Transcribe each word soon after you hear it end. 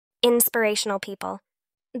Inspirational people.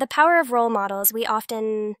 The power of role models. We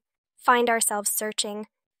often find ourselves searching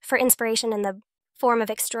for inspiration in the form of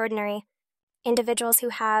extraordinary individuals who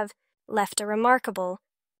have left a remarkable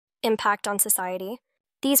impact on society.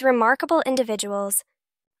 These remarkable individuals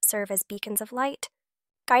serve as beacons of light,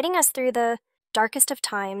 guiding us through the darkest of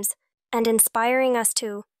times and inspiring us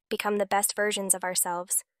to become the best versions of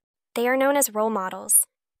ourselves. They are known as role models.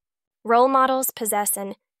 Role models possess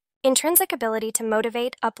an intrinsic ability to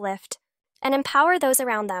motivate, uplift, and empower those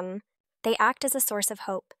around them. They act as a source of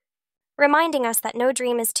hope, reminding us that no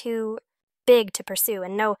dream is too big to pursue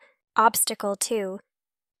and no obstacle too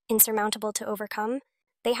insurmountable to overcome.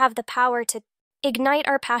 They have the power to ignite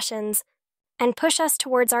our passions and push us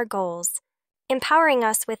towards our goals, empowering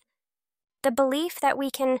us with the belief that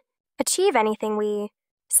we can achieve anything we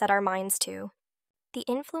set our minds to. The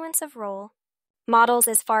influence of role models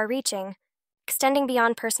is far-reaching, extending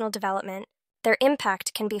beyond personal development. Their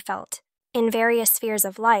impact can be felt in various spheres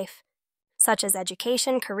of life, such as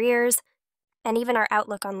education, careers, and even our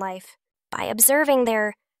outlook on life. By observing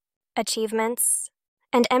their achievements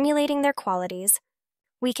and emulating their qualities,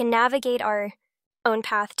 we can navigate our own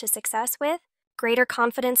path to success with greater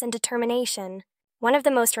confidence and determination. One of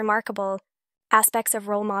the most remarkable aspects of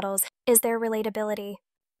role models is their relatability.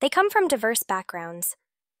 They come from diverse backgrounds,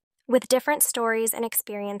 with different stories and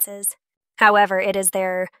experiences. However, it is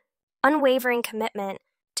their unwavering commitment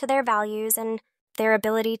to their values and their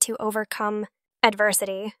ability to overcome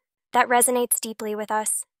adversity that resonates deeply with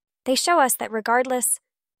us. They show us that regardless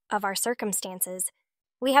of our circumstances,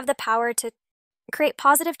 we have the power to create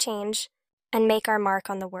positive change and make our mark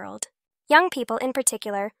on the world. Young people, in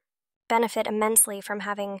particular, benefit immensely from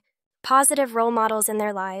having positive role models in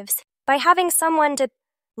their lives. By having someone to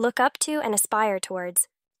look up to and aspire towards,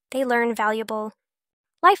 they learn valuable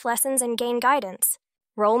life lessons and gain guidance.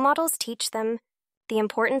 Role models teach them the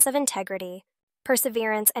importance of integrity,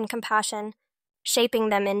 perseverance, and compassion, shaping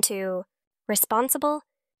them into responsible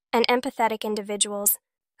and empathetic individuals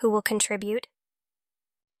who will contribute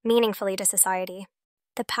meaningfully to society.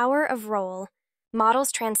 The power of role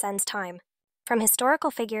models transcends time, from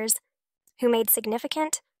historical figures who made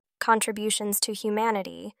significant contributions to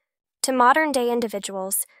humanity to modern-day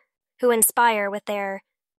individuals who inspire with their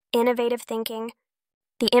innovative thinking.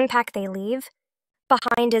 The impact they leave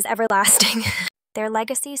behind is everlasting. Their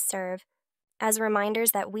legacies serve as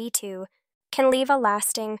reminders that we, too, can leave a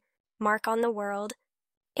lasting mark on the world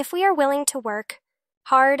if we are willing to work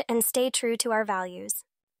hard and stay true to our values.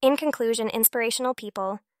 In conclusion, inspirational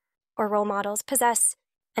people, or role models, possess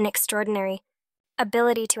an extraordinary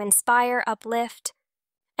ability to inspire, uplift,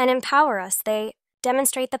 and empower us. They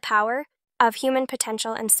demonstrate the power of human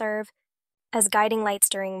potential and serve as guiding lights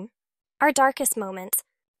during our darkest moments.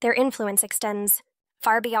 Their influence extends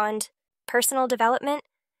far beyond personal development,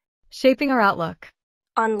 shaping our outlook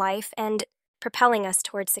on life and propelling us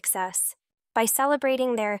towards success. By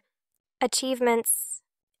celebrating their achievements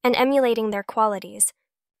and emulating their qualities,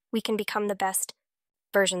 we can become the best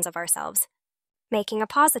versions of ourselves, making a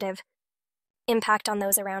positive impact on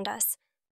those around us.